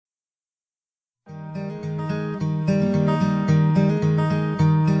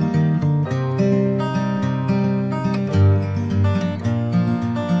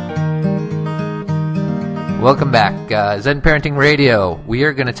Welcome back, Zen Parenting Radio. We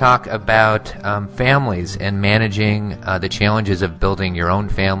are going to talk about families and managing the challenges of building your own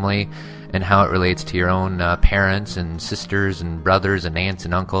family and how it relates to your own parents and sisters and brothers and aunts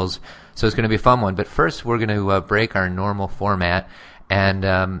and uncles. So it's going to be a fun one. But first, we're going to break our normal format.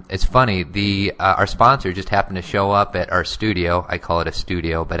 And it's funny, our sponsor just happened to show up at our studio. I call it a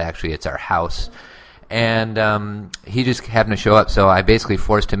studio, but actually it's our house. And he just happened to show up, so I basically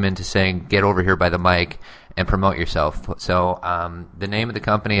forced him into saying, get over here by the mic and promote yourself. So the name of the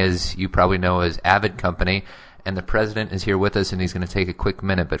company, as you probably know, is Avid Company, and the president is here with us, and he's going to take a quick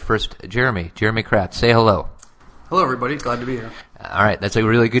minute. But first, Jeremy Kratz, say hello. Hello, everybody. Glad to be here. All right, that's a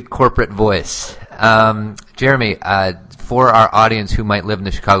really good corporate voice. Jeremy, for our audience who might live in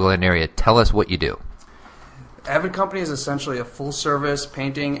the Chicagoland area, tell us what you do. Avid Company is essentially a full-service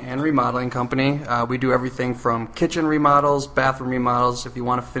painting and remodeling company. We do everything from kitchen remodels, bathroom remodels. If you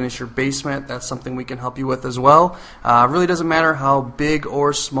want to finish your basement, that's something we can help you with as well. It really doesn't matter how big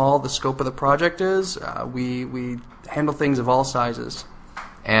or small the scope of the project is. We handle things of all sizes.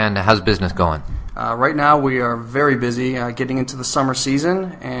 And how's business going? Right now we are very busy getting into the summer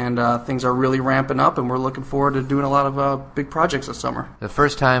season, and things are really ramping up, and we're looking forward to doing a lot of big projects this summer. The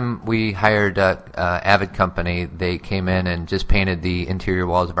first time we hired Avid Company, they came in and just painted the interior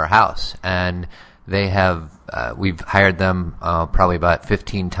walls of our house, and they have we've hired them probably about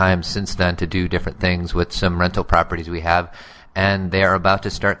 15 times since then to do different things with some rental properties we have, and they are about to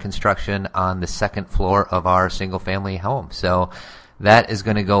start construction on the second floor of our single-family home. So that is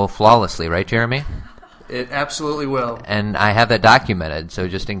going to go flawlessly, right, Jeremy? It absolutely will. And I have that documented, so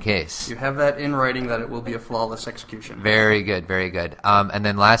just in case. You have that in writing that it will be a flawless execution. Very good, very good. And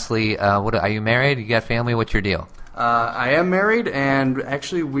then lastly, are you married? You got family? What's your deal? I am married, and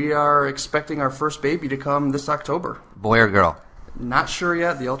actually we are expecting our first baby to come this October. Boy or girl? Not sure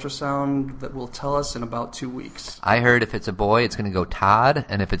yet. The ultrasound that will tell us in about 2 weeks. I heard if it's a boy, it's going to go Todd,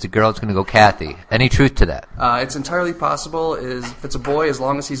 and if it's a girl, it's going to go Kathy. Any truth to that? It's entirely possible. If it's a boy, as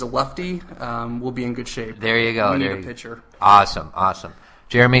long as he's a lefty, we'll be in good shape. There you go. We need a pitcher. Awesome.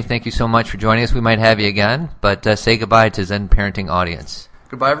 Jeremy, thank you so much for joining us. We might have you again, but say goodbye to Zen Parenting audience.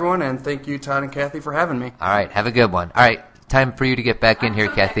 Goodbye, everyone, and thank you, Todd and Kathy, for having me. All right, have a good one. All right, time for you to get back in here,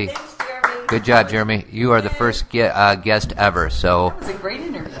 Kathy. Good job, Jeremy. You are the first guest ever. So that was a great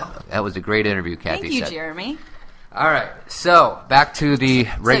interview. That was a great interview, Kathy. Thank you, Jeremy. All right, so back to the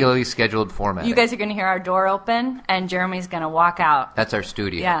regularly scheduled format. You guys are going to hear our door open, and Jeremy's going to walk out. That's our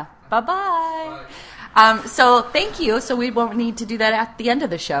studio. Yeah. Bye-bye. So thank you. So we won't need to do that at the end of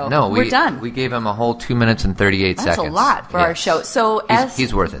the show. No, we're done. We gave him a whole 2 minutes and 38 seconds. That's a lot for our show. So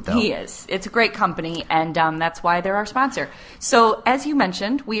he's worth it, though. He is. It's a great company, and that's why they're our sponsor. So as you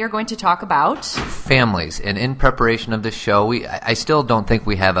mentioned, we are going to talk about families. And in preparation of this show, I still don't think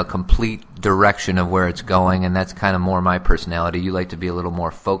we have a complete direction of where it's going, and that's kind of more my personality. You like to be a little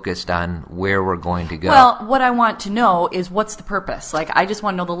more focused on where we're going to go. Well, what I want to know is what's the purpose? Like, I just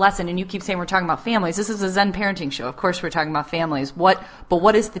want to know the lesson, and you keep saying we're talking about families. This is a Zen Parenting show. Of course we're talking about families. But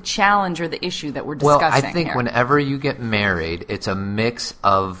what is the challenge or the issue that we're discussing here? Well, I think whenever you get married, it's a mix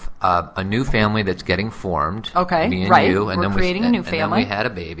of a new family that's getting formed. Okay, me and right. you, and we're then creating a new family. And then we had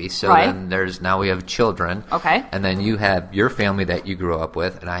a baby. So right. then now we have children. Okay. And then you have your family that you grew up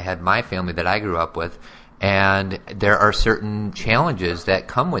with, and I had my family that I grew up with. And there are certain challenges that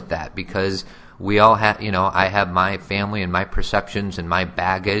come with that because we all have, I have my family and my perceptions and my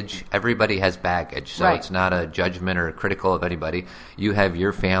baggage. Everybody has baggage, so It's not a judgment or critical of anybody. You have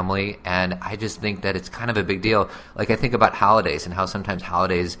your family, and I just think that it's kind of a big deal. Like I think about holidays and how sometimes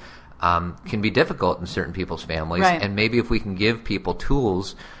holidays can be difficult in certain people's families. Right. And maybe if we can give people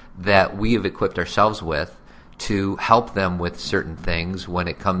tools that we have equipped ourselves with to help them with certain things when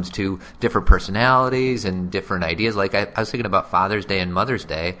it comes to different personalities and different ideas. Like I was thinking about Father's Day and Mother's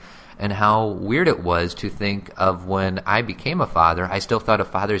Day and how weird it was to think of when I became a father, I still thought of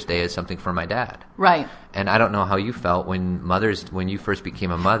Father's Day as something for my dad. Right. And I don't know how you felt when you first became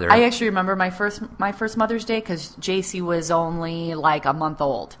a mother. I actually remember my first Mother's Day because JC was only like a month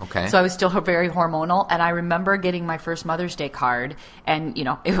old. Okay. So I was still very hormonal, and I remember getting my first Mother's Day card, and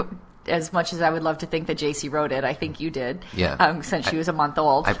as much as I would love to think that JC wrote it, I think you did. Yeah. Since she was a month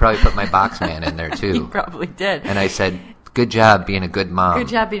old. I probably put my box man in there too. You probably did. And I said, good job being a good mom. Good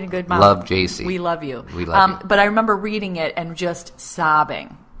job being a good mom. Love JC. We love you. We love you. But I remember reading it and just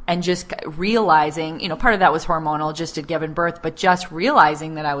sobbing and just realizing, part of that was hormonal, just had given birth, but just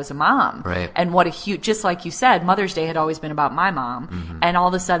realizing that I was a mom. Right. And what a huge, just like you said, Mother's Day had always been about my mom. Mm-hmm. And all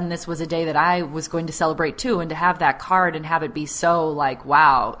of a sudden this was a day that I was going to celebrate too, and to have that card and have it be so like,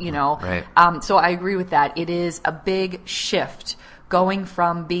 wow, Right. So I agree with that. It is a big shift going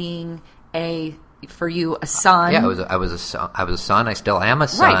from being a for you a son. Yeah, I was a son. I still am a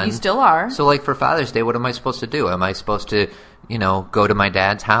son. Right, you still are. So, like, for Father's Day, what am I supposed to do? Am I supposed to, go to my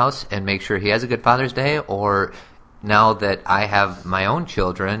dad's house and make sure he has a good Father's Day? Or now that I have my own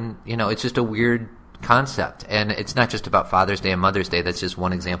children, it's just a weird concept. And it's not just about Father's Day and Mother's Day. That's just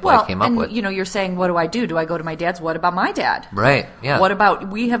one example I came up with. You're saying, what do I do? Do I go to my dad's? What about my dad? Right, yeah. What about,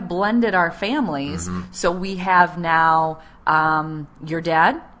 we have blended our families, so we have now your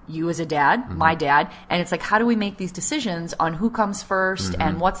dad, you as a dad, my dad, and it's like, how do we make these decisions on who comes first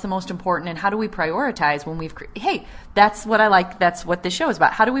and what's the most important, and how do we prioritize when we've hey, that's what I like, that's what this show is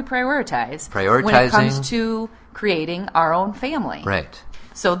about. How do we prioritize when it comes to creating our own family? Right.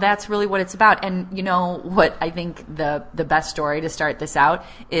 So that's really what it's about. And what I think the best story to start this out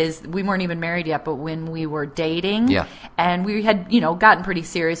is, we weren't even married yet, but when we were dating and we had, gotten pretty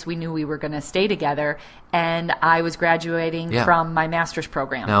serious, we knew we were going to stay together, and I was graduating from my master's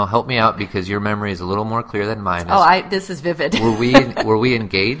program. Now, help me out, because your memory is a little more clear than mine is. This is vivid. Were we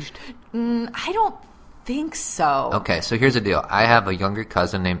engaged? I don't think so. Okay, so here's the deal. I have a younger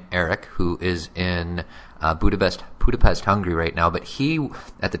cousin named Eric who is in Budapest, Hungary right now, but he,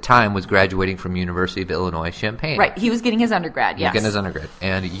 at the time, was graduating from University of Illinois Champaign. Right, he was getting his undergrad, yes. Getting his undergrad.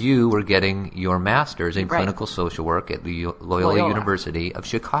 And you were getting your master's in clinical social work at the Loyola University of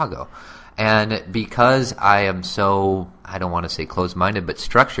Chicago. And because I am so, I don't want to say closed-minded, but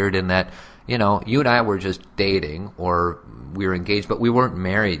structured in that, you and I were just dating, or we were engaged, but we weren't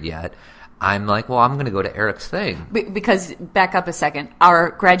married yet, I'm like, well, I'm going to go to Eric's thing. Because, back up a second,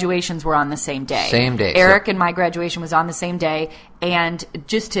 our graduations were on the same day. Same day. Eric and my graduation was on the same day. And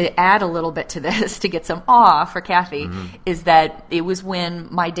just to add a little bit to this, to get some awe for Kathy, is that it was when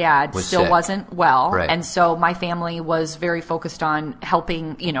my dad still wasn't well. Right. And so my family was very focused on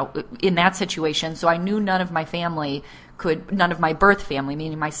helping, in that situation. So I knew none of my birth family,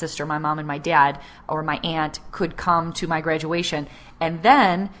 meaning my sister, my mom, and my dad, or my aunt, could come to my graduation. And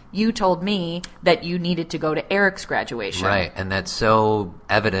then you told me that you needed to go to Eric's graduation. Right, and that's so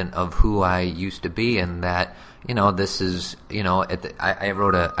evident of who I used to be, and that, this is, I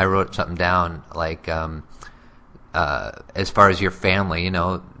wrote something down, like, as far as your family,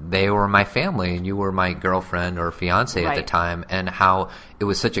 they were my family, and you were my girlfriend or fiance at the time, and how it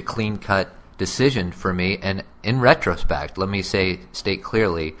was such a clean-cut decision for me. And in retrospect, let me state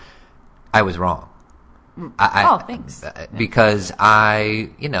clearly, I was wrong. Thanks. Because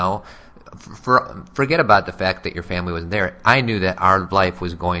forget about the fact that your family wasn't there. I knew that our life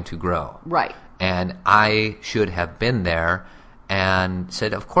was going to grow. Right. And I should have been there and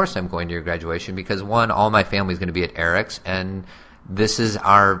said, of course I'm going to your graduation, because one, all my family is going to be at Eric's, and this is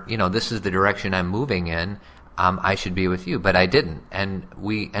this is the direction I'm moving in. I should be with you, but I didn't, and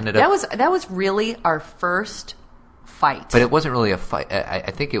we ended up. That was really our first fight. But it wasn't really a fight.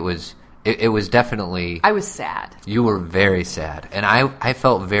 I think it was. It was definitely. I was sad. You were very sad, and I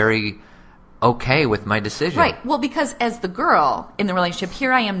felt very okay with my decision. Right. Well, because as the girl in the relationship,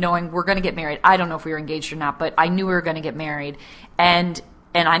 here I am knowing we're going to get married. I don't know if we were engaged or not, but I knew we were going to get married, and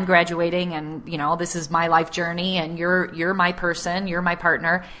I'm graduating, and this is my life journey, and you're my person, you're my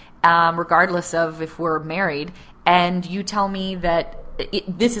partner, regardless of if we're married. And you tell me that.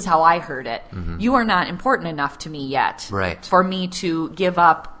 This is how I heard it. You are not important enough to me yet, right, for me to give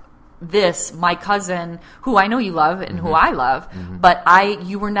up this, my cousin, who I know you love and who I love, but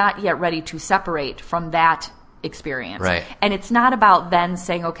you were not yet ready to separate from that experience. Right. And it's not about then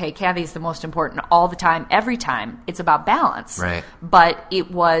saying, okay, Kathy's the most important all the time, every time. It's about balance. Right. But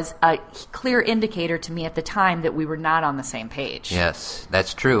it was a clear indicator to me at the time that we were not on the same page. Yes,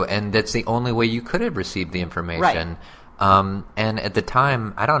 that's true. And that's the only way you could have received the information. Right. And at the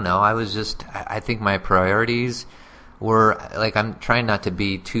time, I don't know, I think my priorities were, like, I'm trying not to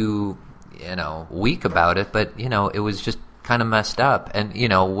be too, weak about it, but, it was just kind of messed up. And,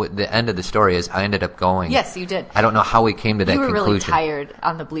 the end of the story is I ended up going. Yes, you did. I don't know how we came to that conclusion. You were really tired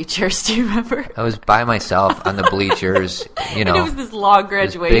on the bleachers, do you remember? I was by myself on the bleachers, And it was this long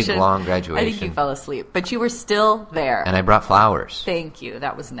graduation. This big, long graduation. I think you fell asleep, but you were still there. And I brought flowers. Thank you.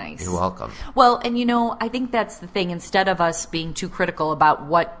 That was nice. You're welcome. Well, and I think that's the thing. Instead of us being too critical about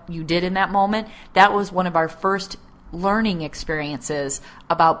what you did in that moment, that was one of our first learning experiences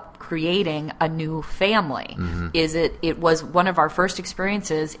about creating a new family. It was one of our first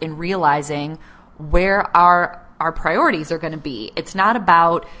experiences in realizing where our priorities are going to be. It's not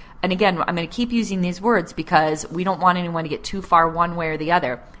about, and again, I'm going to keep using these words because we don't want anyone to get too far one way or the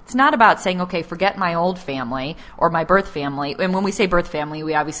other. It's not about saying, okay, forget my old family or my birth family. And when we say birth family,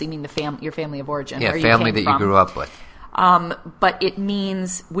 we obviously mean your family of origin. Yeah, where family you came that from. you grew up with. But it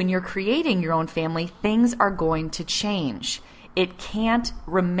means when you're creating your own family, things are going to change. it can't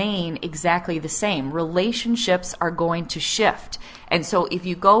remain exactly the same. Relationships are going to shift. And so if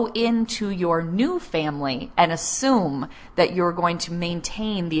you go into your new family and assume that you're going to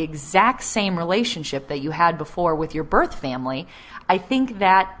maintain the exact same relationship that you had before with your birth family, I think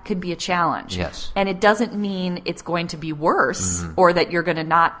that could be a challenge. Yes. And it doesn't mean it's going to be worse or that you're going to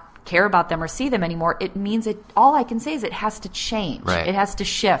not care about them or see them anymore. It means all I can say is it has to change. Right. It has to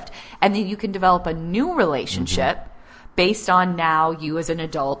shift. And then you can develop a new relationship based on now you as an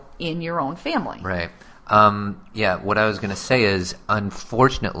adult in your own family. Right. What I was going to say is,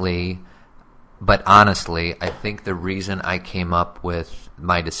 unfortunately, but honestly, I think the reason I came up with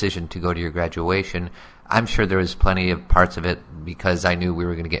my decision to go to your graduation, I'm sure there was plenty of parts of it because I knew we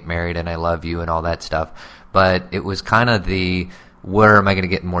were going to get married and I love you and all that stuff, but it was kind of where am I going to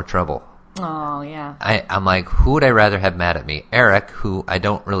get in more trouble? Oh, yeah. I'm like, who would I rather have mad at me? Eric, who I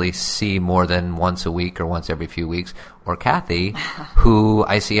don't really see more than once a week or once every few weeks, or Kathy, who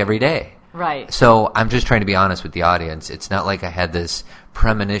I see every day. Right. So I'm just trying to be honest with the audience. It's not like I had this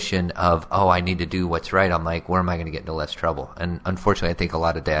premonition of, I need to do what's right. I'm like, where am I going to get into less trouble? And unfortunately, I think a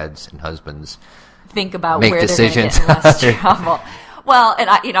lot of dads and husbands think about make where decisions. They're going to get in less trouble. Well, and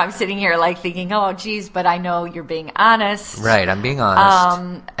I'm sitting here like thinking, oh, geez, but I know you're being honest. Right, I'm being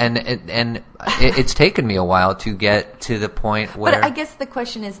honest. And it's taken me a while to get to the point where... But I guess the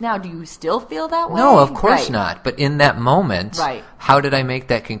question is now, do you still feel that way? No, of course right. not. But in that moment, right. How did I make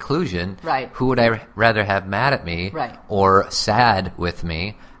that conclusion? Right. Who would I rather have mad at me right. or sad with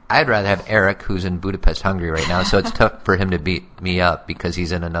me? I'd rather have Eric, who's in Budapest, Hungary right now, so it's tough for him to beat me up because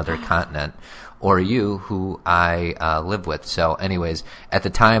he's in another continent. Or you, who I live with. So, anyways, at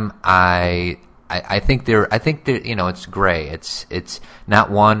the time, I think it's gray. It's not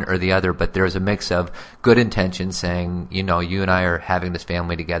one or the other, but there's a mix of good intentions saying, you and I are having this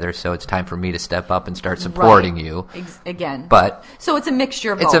family together, so it's time for me to step up and start supporting you. Again. But so it's a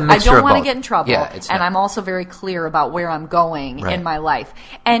mixture of both. It's a mixture I don't of want to both. get in trouble. Yeah, and I'm also very clear about where I'm going right. in my life.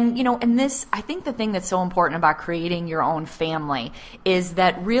 And, and this, I think the thing that's so important about creating your own family is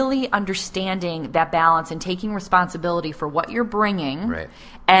that really understanding that balance and taking responsibility for what you're bringing right.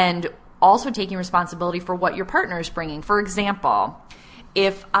 and also taking responsibility for what your partner is bringing. For example,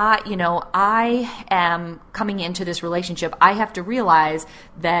 if I am coming into this relationship, I have to realize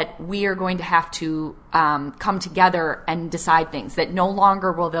that we are going to have to come together and decide things, that no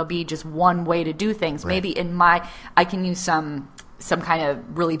longer will there be just one way to do things. Right. Maybe I can use some kind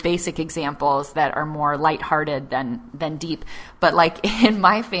of really basic examples that are more lighthearted than deep. But like in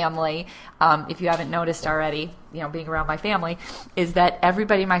my family, if you haven't noticed already, being around my family, is that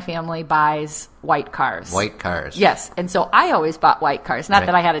everybody in my family buys white cars. White cars. Yes. And so I always bought white cars. Not right.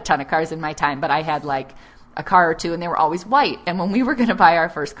 that I had a ton of cars in my time, but I had like a car or two and they were always white. And when we were going to buy our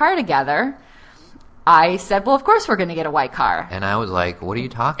first car together, I said, well, of course we're going to get a white car. And I was like, what are you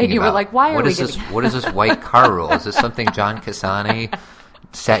talking about? And you were like, why are we going to... What is this white car rule? Is this something John Cassani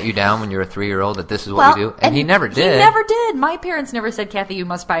sat you down when you were a 3-year-old that this is what we do? And he never did. He never did. My parents never said, Kathy, you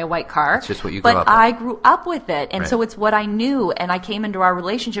must buy a white car. It's just what you grew up with. But I grew up with it. And right. so it's what I knew. And I came into our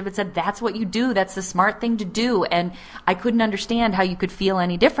relationship and said, that's what you do. That's the smart thing to do. And I couldn't understand how you could feel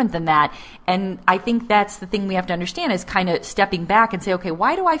any different than that. And I think that's the thing we have to understand is kind of stepping back and say, okay,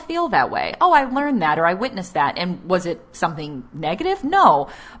 why do I feel that way? Oh, I learned that or I witnessed that. And was it something negative? No.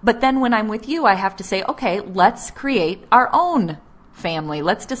 But then when I'm with you, I have to say, okay, let's create our own family.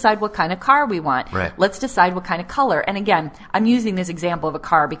 Let's decide what kind of car we want. Right. Let's decide what kind of color. And again, I'm using this example of a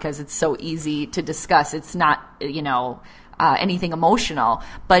car because it's so easy to discuss. It's not, anything emotional,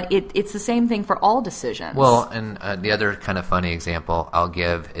 but it's the same thing for all decisions. Well, and the other kind of funny example I'll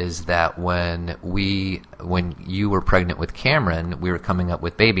give is that when you were pregnant with Cameron, we were coming up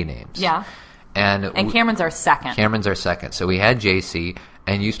with baby names. Yeah. And Cameron's our second. Cameron's our second. So we had JC,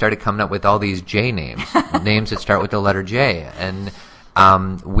 and you started coming up with all these J names, names that start with the letter J. And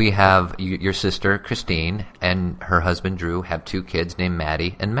we have your sister, Christine, and her husband, Drew, have 2 kids named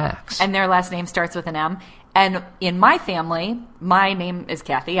Maddie and Max. And their last name starts with an M. And in my family, my name is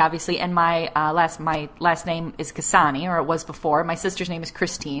Kathy, obviously, and my last name is Cassani, or it was before. My sister's name is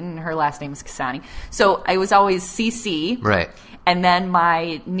Christine, and her last name is Cassani. So I was always CC. Right. And then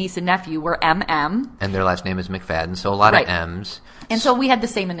my niece and nephew were MM. And their last name is McFadden, so a lot right. of M's. And so we had the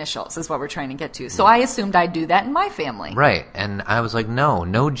same initials is what we're trying to get to. So I assumed I'd do that in my family. Right. And I was like,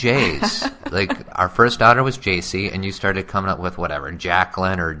 no J's. Like, our first daughter was JC, and you started coming up with whatever,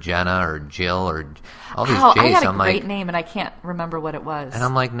 Jacqueline or Jenna or Jill or all these J's. I had a I'm great like, name, and I can't remember what it was. And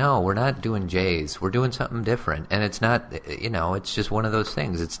I'm like, no, we're not doing J's. We're doing something different. And it's not, it's just one of those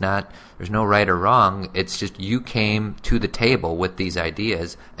things. It's not, there's no right or wrong. It's just you came to the table with these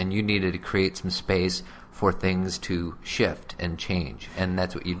ideas, and you needed to create some space for things to shift and change, and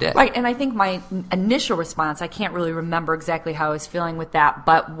that's what you did. Right, and I think my initial response, I can't really remember exactly how I was feeling with that,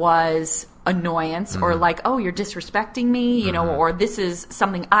 but was annoyance or like, oh, you're disrespecting me, you know, or this is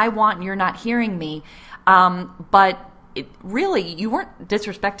something I want and you're not hearing me. But really, you weren't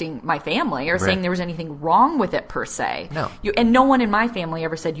disrespecting my family or saying there was anything wrong with it per se. No. And no one in my family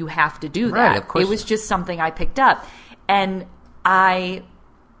ever said you have to do that. Right, of course. It was just something I picked up. And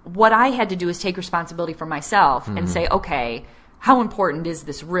what I had to do is take responsibility for myself and say, okay, how important is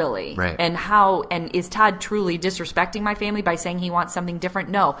this really? Right. And is Todd truly disrespecting my family by saying he wants something different?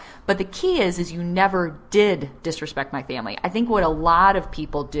 No. But the key is you never did disrespect my family. I think what a lot of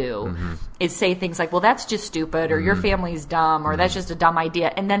people do is say things like, well, that's just stupid, or your family's dumb, or that's just a dumb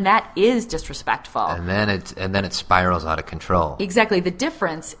idea. And then that is disrespectful. And then it spirals out of control. Exactly. The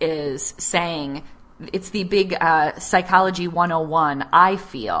difference is saying, it's the big psychology 101, I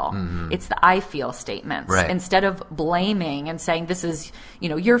feel. It's the I feel statements. Right. Instead of blaming and saying this is,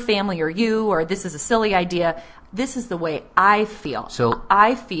 your family or you, or this is a silly idea, this is the way I feel. So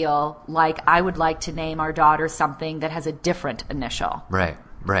I feel like I would like to name our daughter something that has a different initial. Right.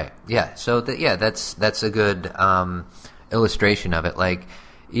 Yeah. So that's a good illustration of it. Like,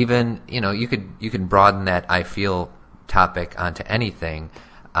 even you can broaden that I feel topic onto anything.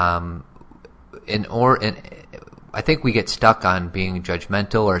 I think we get stuck on being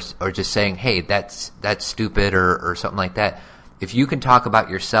judgmental or just saying, hey, that's stupid or something like that. If you can talk about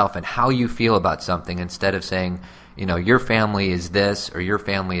yourself and how you feel about something instead of saying, your family is this or your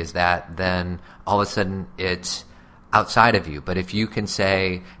family is that, then all of a sudden it's outside of you. But if you can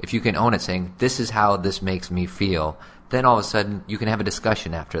own it, saying, this is how this makes me feel, then all of a sudden you can have a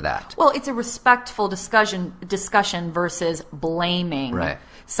discussion after that. Well, it's a respectful discussion versus blaming Right.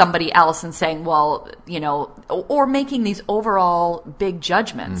 somebody else and saying, well, or making these overall big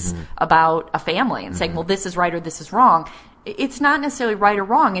judgments about a family and saying, well, this is right or this is wrong. It's not necessarily right or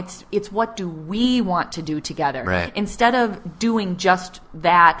wrong. It's what do we want to do together. Right. Instead of doing just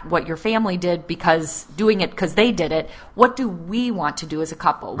that, what your family did because they did it, what do we want to do as a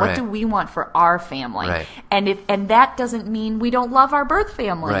couple? What Right. do we want for our family? Right. And that doesn't mean we don't love our birth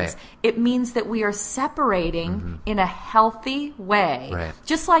families. Right. It means that we are separating in a healthy way. Right.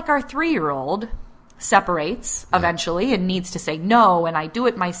 Just like our 3-year-old separates eventually and needs to say no, and I do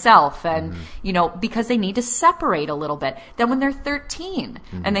it myself, and because they need to separate a little bit. Then when they're 13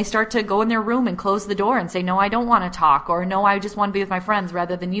 and they start to go in their room and close the door and say, no, I don't want to talk, or no, I just want to be with my friends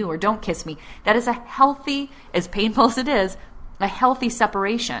rather than you, or don't kiss me. That is a healthy, as painful as it is, a healthy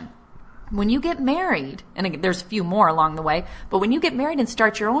separation. When you get married, and again, there's a few more along the way, but when you get married and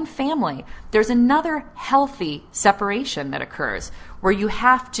start your own family, there's another healthy separation that occurs where you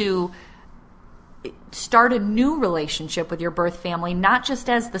have to start a new relationship with your birth family, not just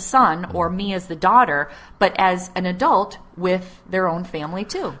as the son or me as the daughter, but as an adult with their own family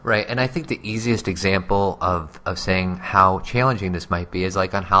too. Right, and I think the easiest example of saying how challenging this might be is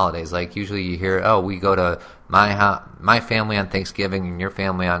like on holidays. Like usually you hear, oh, we go to my family on Thanksgiving and your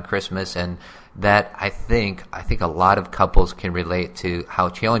family on Christmas, and that I think a lot of couples can relate to how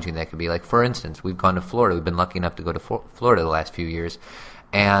challenging that can be. Like, for instance, we've gone to Florida. We've been lucky enough to go to Florida the last few years.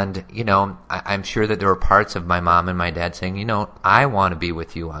 And, I'm sure that there were parts of my mom and my dad saying, I want to be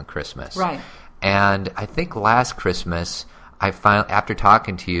with you on Christmas. Right. And I think last Christmas, after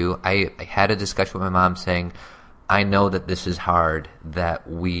talking to you, I had a discussion with my mom saying, I know that this is hard, that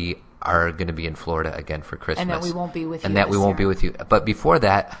we are going to be in Florida again for Christmas. And that we won't be with you. And that we won't be with you. But before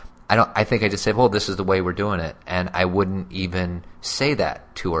that, I think I just said, well, this is the way we're doing it. And I wouldn't even say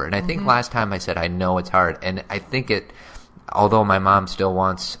that to her. And I think last time I said, I know it's hard. And I think although my mom still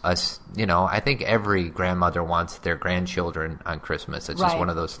wants us, I think every grandmother wants their grandchildren on Christmas. It's just Right. one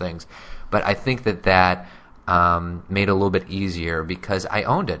of those things. But I think that made it a little bit easier because I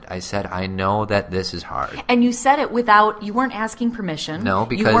owned it. I said, I know that this is hard. And you said it you weren't asking permission. No,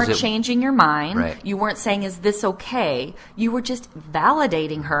 because you weren't changing your mind. Right. You weren't saying, is this okay? You were just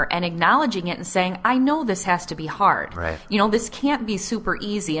validating her and acknowledging it and saying, I know this has to be hard. Right. This can't be super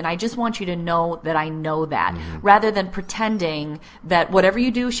easy, and I just want you to know that I know that, rather than pretending that whatever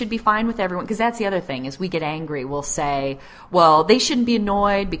you do should be fine with everyone. Because that's the other thing, is we get angry. We'll say, well, they shouldn't be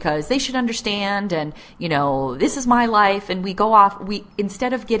annoyed because they should understand, and, this is my life, and we go off.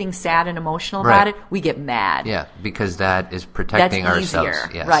 Instead of getting sad and emotional about it, we get mad. Yeah, because that is protecting That's ourselves. easier,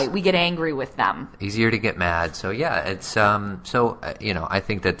 Yes. right? We get angry with them. Easier to get mad. So yeah, it's I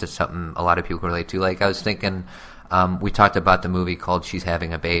think that's something a lot of people can relate to. Like I was thinking, we talked about the movie called She's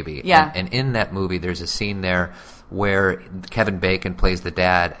Having a Baby. Yeah. And in that movie, there's a scene there where Kevin Bacon plays the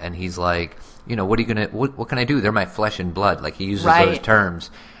dad, and he's like, what are you what can I do? They're my flesh and blood. Like he uses Right. those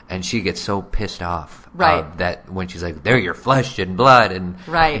terms. And she gets so pissed off Right. that when she's like, they're your flesh and blood. And,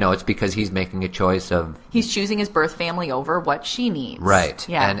 Right. you know, it's because he's making a choice of... He's choosing his birth family over what she needs. Right.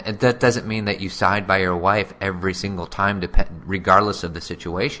 Yeah. And that doesn't mean that you side by your wife every single time, regardless of the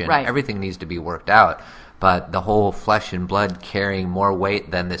situation. Right. Everything needs to be worked out. But the whole flesh and blood carrying more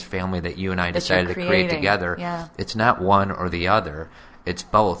weight than this family that you and I decided to create creating. together, Yeah. it's not one or the other. It's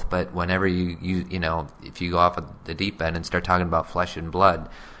both. But whenever you know, if you go off of the deep end and start talking about flesh and blood,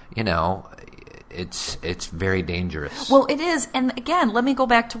 you know, it's very dangerous. Well, it is. And again, let me go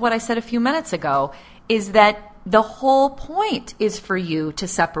back to what I said a few minutes ago, is that the whole point is for you to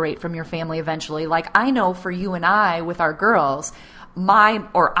separate from your family eventually. Like I know for you and I with our girls,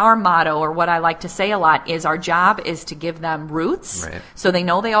 our motto, or what I like to say a lot, is our job is to give them roots. Right. So they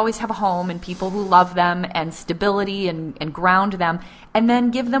know they always have a home and people who love them and stability and ground them, and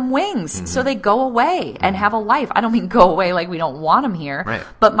then give them wings so they go away and have a life. I don't mean go away like we don't want them here, Right.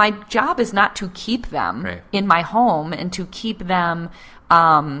 but my job is not to keep them Right. in my home and to keep them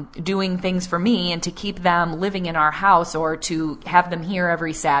doing things for me and to keep them living in our house or to have them here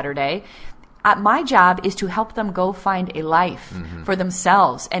every Saturday. My job is to help them go find a life for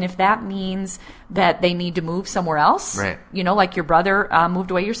themselves. And if that means that they need to move somewhere else, Right. you know, like your brother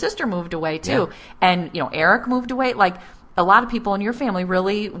moved away, your sister moved away too. Yeah. And, you know, Eric moved away. Like a lot of people in your family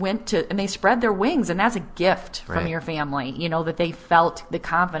really went to, and they spread their wings. And that's a gift from Right. your family, you know, that they felt the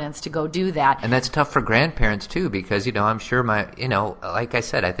confidence to go do that. And that's tough for grandparents too, because, you know, I'm sure like I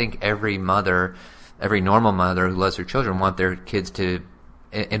said, I think every normal mother who loves her children want their kids to,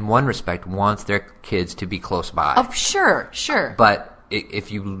 in one respect, wants their kids to be close by. Oh, sure. But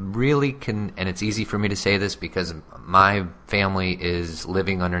if you really can, and it's easy for me to say this because my family is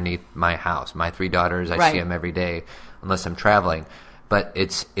living underneath my house. My 3 daughters, I Right. see them every day unless I'm traveling. But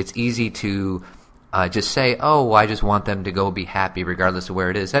it's easy to just say, oh, well, I just want them to go be happy regardless of where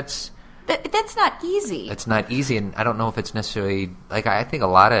it is. That's not easy. It's not easy, and I don't know if it's necessarily, like, I think a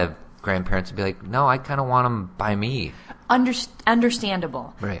lot of grandparents would be like, no, I kind of want them by me.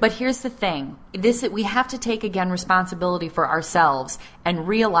 Understandable. Right. But here's the thing. We have to take, again, responsibility for ourselves and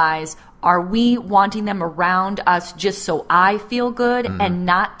realize, are we wanting them around us just so I feel good and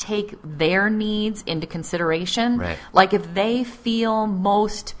not take their needs into consideration? Right. Like if they feel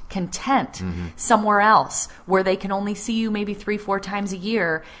most content somewhere else where they can only see you maybe 3-4 times a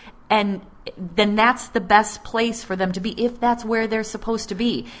year, and then that's the best place for them to be if that's where they're supposed to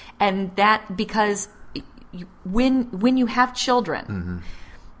be. And that, because when you have children,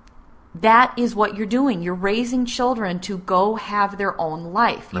 that is what you're doing. You're raising children to go have their own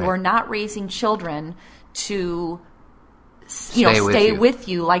life. Right. You are not raising children to Stay with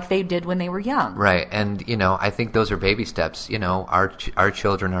you like they did when they were young. Right, and I think those are baby steps. Our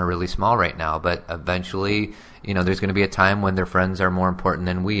children are really small right now, but eventually, there's going to be a time when their friends are more important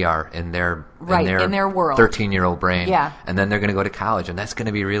than we are in their in their world. 13-year-old brain. Yeah. And then they're going to go to college, and that's going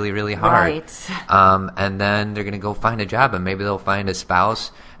to be really, really hard. Right. And then they're going to go find a job, and maybe they'll find a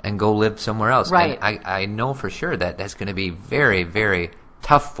spouse and go live somewhere else. Right. And I know for sure that that's going to be very, very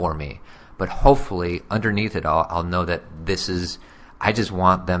tough for me. But hopefully, underneath it all, I'll know that I just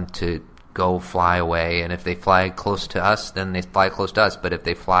want them to go fly away. And if they fly close to us, then they fly close to us. But if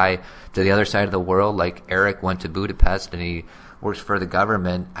they fly to the other side of the world, like Eric went to Budapest and he works for the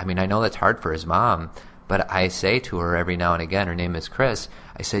government, I mean, I know that's hard for his mom. But I say to her every now and again, her name is Chris,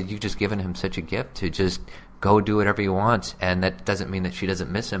 I said, you've just given him such a gift to just go do whatever he wants, and that doesn't mean that she doesn't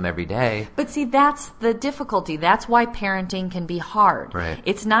miss him every day. But see, that's the difficulty. That's why parenting can be hard. Right.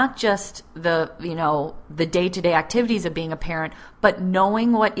 It's not just the day-to-day activities of being a parent, but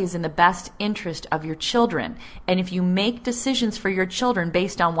knowing what is in the best interest of your children. And if you make decisions for your children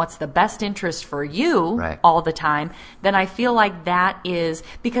based on what's the best interest for you Right. all the time, then I feel like that is,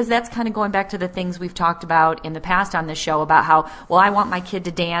 because that's kind of going back to the things we've talked about in the past on this show about how, well, I want my kid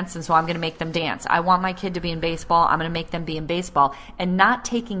to dance, and so I'm going to make them dance. I want my kid to be in baseball, I'm going to make them be in baseball, and not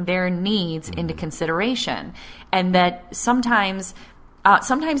taking their needs into consideration. And that sometimes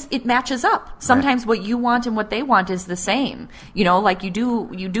it matches up. Sometimes what you want and what they want is the same. Like you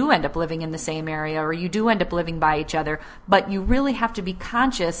do end up living in the same area, or you do end up living by each other, but you really have to be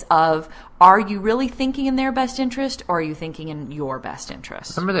conscious of, are you really thinking in their best interest, or are you thinking in your best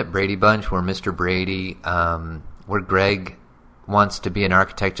interest? Remember that Brady Bunch where Mr. Brady, where Greg wants to be an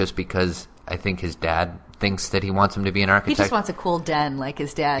architect just because I think his dad thinks that he wants him to be an architect. He just wants a cool den like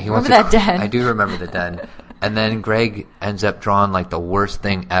his dad. He Remember wants that den? I do remember the den. And then Greg ends up drawing like the worst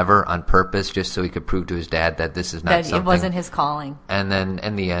thing ever on purpose just so he could prove to his dad that this is not That something. it wasn't his calling. And then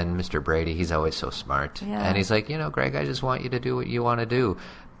in the end, Mr. Brady, he's always so smart. Yeah. And he's like, Greg, I just want you to do what you want to do.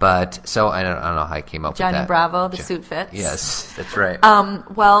 But so I don't know how I came up Johnny with that. Bravo, the suit fits. Yes, that's right.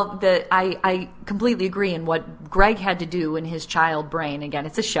 Well, I completely agree in what Greg had to do in his child brain. Again,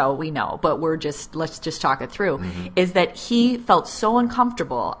 it's a show, we know, but let's just talk it through. Is that he felt so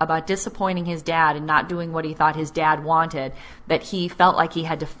uncomfortable about disappointing his dad and not doing what he thought his dad wanted that he felt like he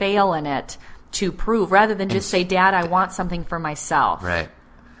had to fail in it to prove, rather than just say, "Dad, I want something for myself." Right.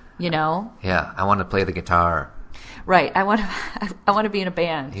 You know? Yeah, I want to play the guitar. Right. I want to be in a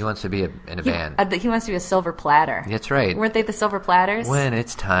band. He wants to be in a band. He wants to be a silver platter. That's right. Weren't they the silver platters? When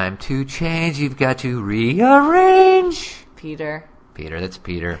it's time to change, you've got to rearrange. Peter. That's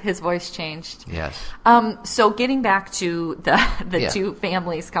Peter. His voice changed. Yes. So getting back to the two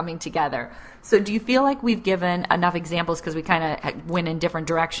families coming together. So do you feel like we've given enough examples, because we kind of went in different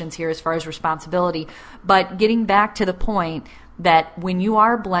directions here as far as responsibility, but getting back to the point that when you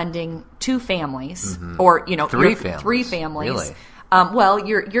are blending two families, or three families, really? Well,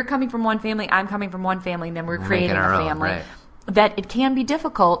 you're coming from one family, I'm coming from one family, and then we're creating a family. Right. That it can be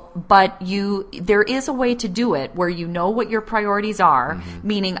difficult, but there is a way to do it where you know what your priorities are.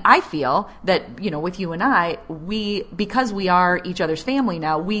 Meaning, I feel that with you and I, because we are each other's family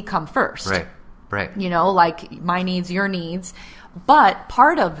now, we come first. Right. Like my needs, your needs. But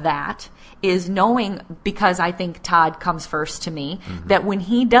part of that is knowing, because I think Todd comes first to me, that when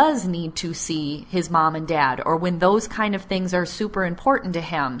he does need to see his mom and dad, or when those kind of things are super important to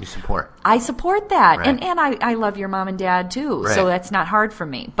him, You support. I support that. Right. And I love your mom and dad too, Right. so that's not hard for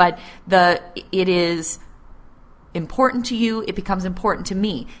me. But it is important to you, it becomes important to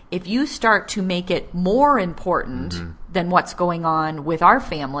me. If you start to make it more important than what's going on with our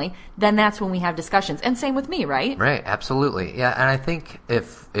family, then that's when we have discussions. And same with me, right? Right, absolutely. Yeah, and I think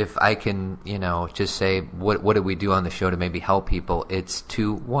if I can, just say what did we do on the show to maybe help people, it's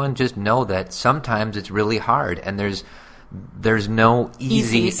to, one, just know that sometimes it's really hard and there's no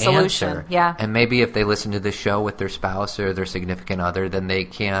easy solution. answer. Yeah. And maybe if they listen to the show with their spouse or their significant other, then they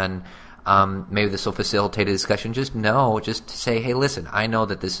can maybe this will facilitate a discussion. Just say, hey, listen, I know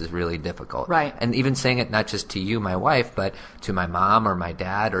that this is really difficult. Right. And even saying it not just to you, my wife, but to my mom or my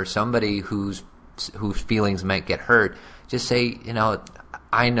dad or somebody whose feelings might get hurt. Just say,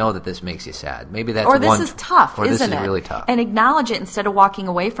 I know that this makes you sad. Maybe that's this is tough, or isn't this it? is really tough. And acknowledge it instead of walking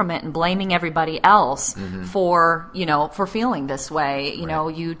away from it and blaming everybody else for feeling this way.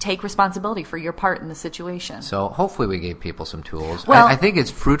 You take responsibility for your part in the situation. So hopefully we gave people some tools. Well, I think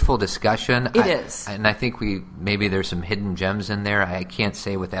it's fruitful discussion. It is. And I think maybe there's some hidden gems in there. I can't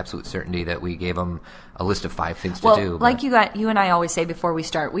say with absolute certainty that we gave them a list of 5 things to do. Like you and I always say before we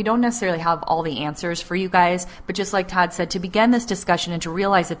start, we don't necessarily have all the answers for you guys, but just like Todd said, to begin this discussion and to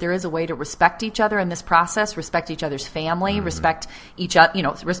realize that there is a way to respect each other in this process, respect each other's family, respect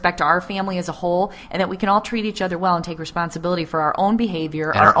respect our family as a whole, and that we can all treat each other well and take responsibility for our own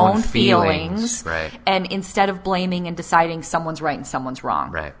behavior, And our our own own feelings, right. And instead of blaming and deciding someone's right and someone's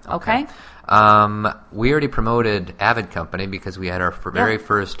wrong. Right. Okay? We already promoted Avid Company because we had our very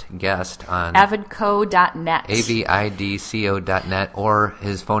first guest on avidco.net. avidco.net, or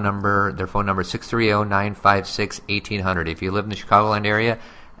their phone number is 630-956-1800. If you live in the Chicagoland area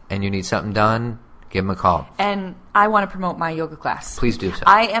and you need something done, give them a call. And I want to promote my yoga class. Please do so.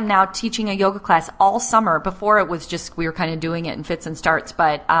 I am now teaching a yoga class all summer. Before it was just, we were kind of doing it in fits and starts,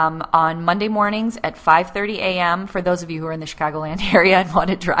 but on Monday mornings at 5:30 a.m., for those of you who are in the Chicagoland area and want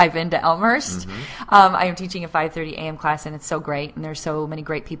to drive into Elmhurst, I am teaching a 5:30 a.m. class, and it's so great, and there's so many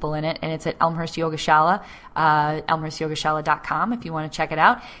great people in it, and it's at Elmhurst Yogashala, elmhurstyogashala.com if you want to check it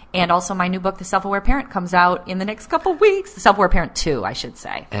out. And also my new book, The Self-Aware Parent, comes out in the next couple weeks. The Self-Aware Parent 2, I should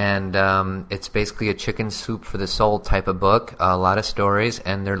say. And it's basically a chicken soup for the soul type of book, a lot of stories,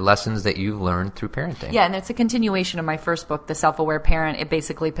 and they're lessons that you've learned through parenting. Yeah, and it's a continuation of my first book, The Self-Aware Parent. It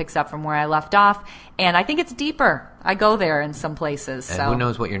basically picks up from where I left off, and I think it's deeper. I go there in some places. And so who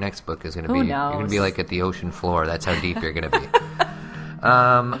knows what your next book is going to be. Who You're going to knows? be like at the ocean floor. That's how deep you're going to be.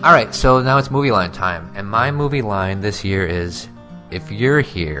 All right, so now it's movie line time. And my movie line this year is, if you're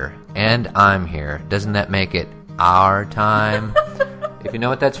here and I'm here, doesn't that make it our time? If you know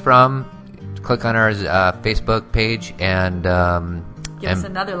what that's from, click on our Facebook page and Give us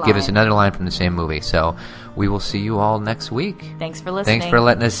another line. Give us another line from the same movie. So we will see you all next week. Thanks for listening. Thanks for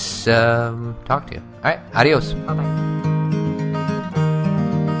letting us talk to you. All right, adios. Bye-bye.